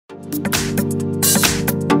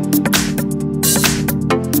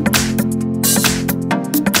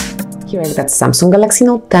Here I've got Samsung Galaxy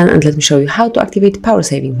Note 10 and let me show you how to activate power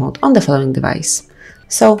saving mode on the following device.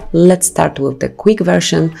 So let's start with the quick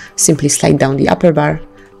version. Simply slide down the upper bar,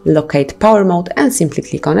 locate power mode and simply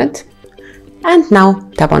click on it. And now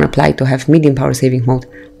tap on apply to have medium power saving mode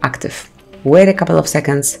active. Wait a couple of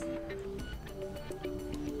seconds.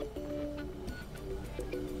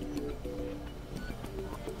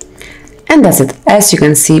 And that's it. As you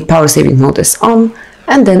can see, power saving mode is on.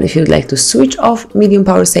 And then if you'd like to switch off medium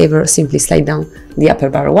power saver, simply slide down the upper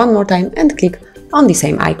bar one more time and click on the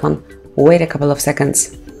same icon. Wait a couple of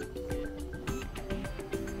seconds.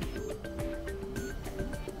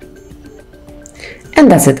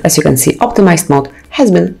 And that's it. As you can see, optimized mode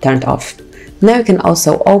has been turned off. Now you can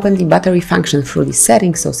also open the battery function through the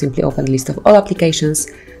settings. So simply open the list of all applications,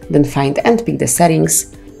 then find and pick the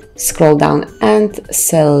settings, scroll down and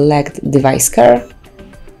select device care.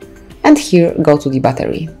 And here go to the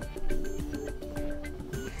battery.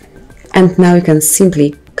 And now you can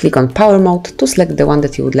simply click on power mode to select the one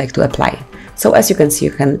that you would like to apply. So as you can see,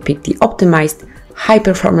 you can pick the optimized high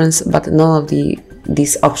performance, but none of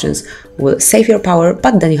these options will save your power,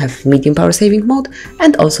 but then you have medium power saving mode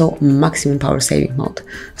and also maximum power saving mode.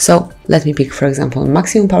 So let me pick, for example,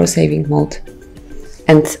 maximum power saving mode.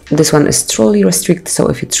 And this one is truly restricted. So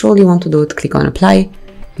if you truly want to do it, click on apply.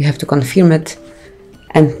 You have to confirm it.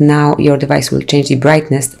 And now your device will change the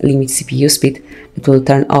brightness, limit CPU speed. It will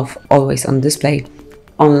turn off always on display.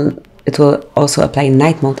 It will also apply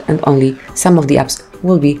night mode and only some of the apps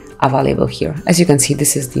will be available here. As you can see,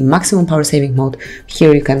 this is the maximum power saving mode.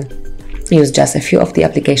 Here you can use just a few of the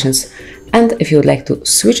applications. And if you would like to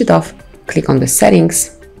switch it off, click on the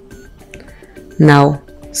settings. Now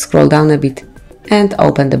scroll down a bit and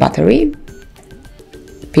open the battery.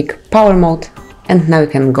 Pick power mode. And now you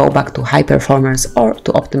can go back to high performance or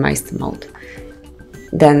to optimized mode.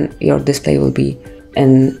 Then your display will be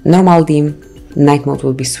in normal dim, night mode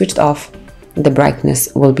will be switched off, the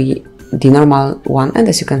brightness will be the normal one, and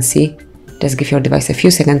as you can see, just give your device a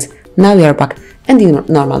few seconds, now we are back in the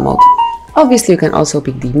normal mode. Obviously you can also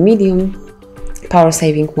pick the medium power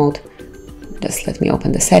saving mode. Just let me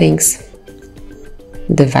open the settings,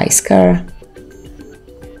 device care,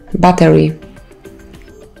 battery.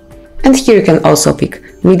 And here you can also pick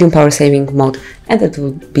medium power saving mode and it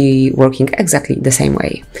will be working exactly the same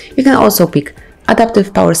way. You can also pick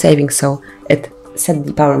adaptive power saving, so it sets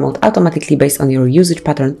the power mode automatically based on your usage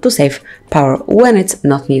pattern to save power when it's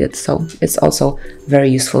not needed. So it's also very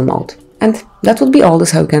useful mode. And that would be all. This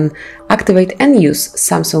is how you can activate and use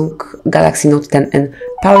Samsung Galaxy Note 10 in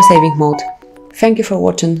power saving mode. Thank you for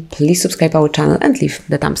watching. Please subscribe our channel and leave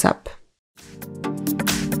the thumbs up.